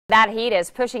That heat is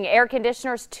pushing air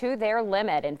conditioners to their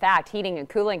limit. In fact, heating and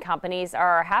cooling companies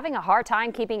are having a hard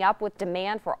time keeping up with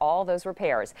demand for all those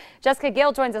repairs. Jessica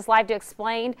Gill joins us live to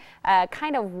explain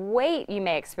kind of wait you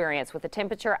may experience with the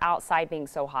temperature outside being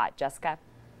so hot. Jessica?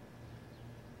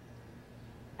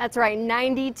 That's right,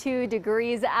 92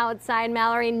 degrees outside,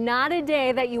 Mallory. Not a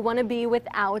day that you want to be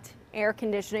without air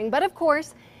conditioning. But of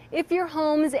course, if your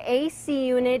home's AC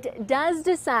unit does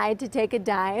decide to take a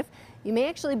dive, you may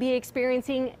actually be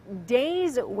experiencing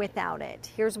days without it.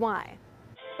 Here's why.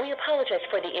 We apologize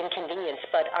for the inconvenience,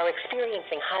 but are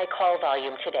experiencing high call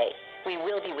volume today. We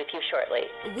will be with you shortly.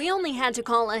 We only had to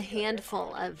call a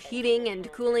handful of heating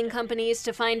and cooling companies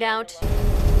to find out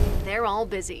they're all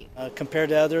busy. Compared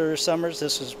to other summers,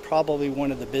 this is probably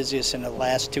one of the busiest in the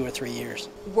last 2 or 3 years.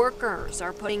 Workers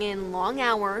are putting in long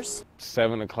hours.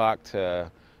 7 o'clock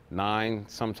to 9,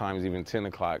 sometimes even 10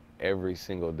 o'clock every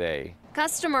single day.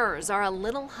 Customers are a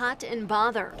little hot and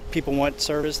bothered. People want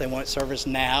service, they want service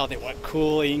now, they want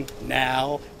cooling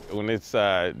now. When it's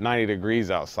 90 degrees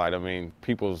outside, I mean,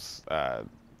 people's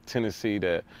tendency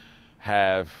to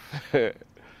have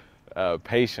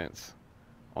patience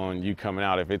on you coming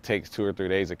out. If it takes 2 or 3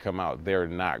 days to come out, they're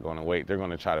not going to wait. They're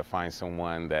going to try to find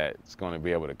someone that's going to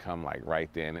be able to come like right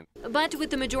then. But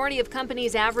with the majority of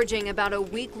companies averaging about a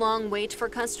week-long wait for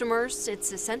customers,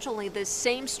 it's essentially the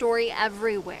same story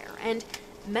everywhere. And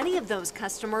many of those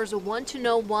customers want to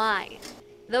know why.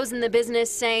 Those in the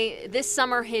business say this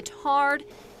summer hit hard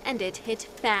and it hit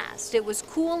fast. It was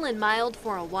cool and mild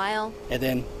for a while. And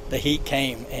then the heat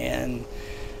came, and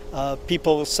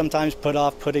people sometimes put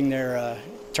off turning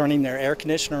their air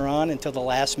conditioner on until the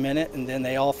last minute, and then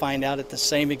they all find out at the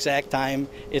same exact time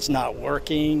it's not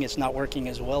working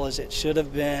as well as it should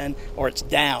have been, or it's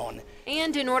down.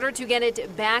 And in order to get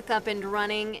it back up and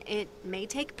running, it may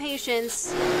take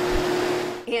patience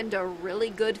and a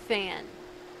really good fan.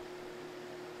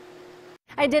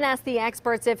 I did ask the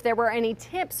experts if there were any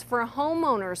tips for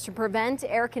homeowners to prevent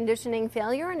air conditioning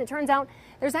failure, and it turns out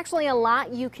there's actually a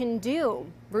lot you can do.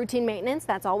 Routine maintenance,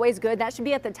 that's always good. That should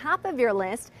be at the top of your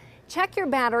list. Check your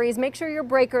batteries, make sure your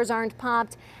breakers aren't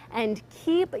popped, and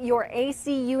keep your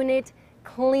AC unit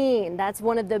clean. That's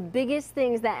one of the biggest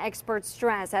things that experts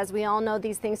stress. As we all know,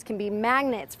 these things can be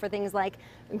magnets for things like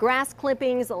grass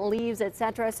clippings, leaves,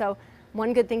 etc. So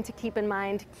one good thing to keep in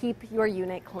mind, keep your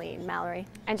unit clean. Mallory.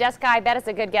 And Jessica, I bet it's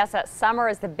a good guess that summer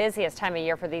is the busiest time of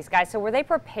year for these guys. So were they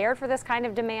prepared for this kind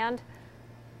of demand?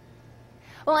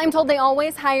 Well, I'm told they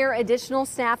always hire additional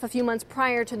staff a few months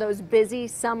prior to those busy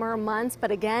summer months.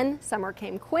 But again, summer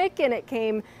came quick and it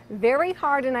came very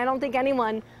hard, and I don't think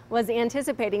anyone was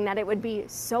anticipating that it would be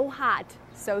so hot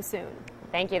so soon.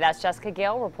 Thank you. That's Jessica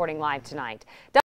Gill reporting live tonight.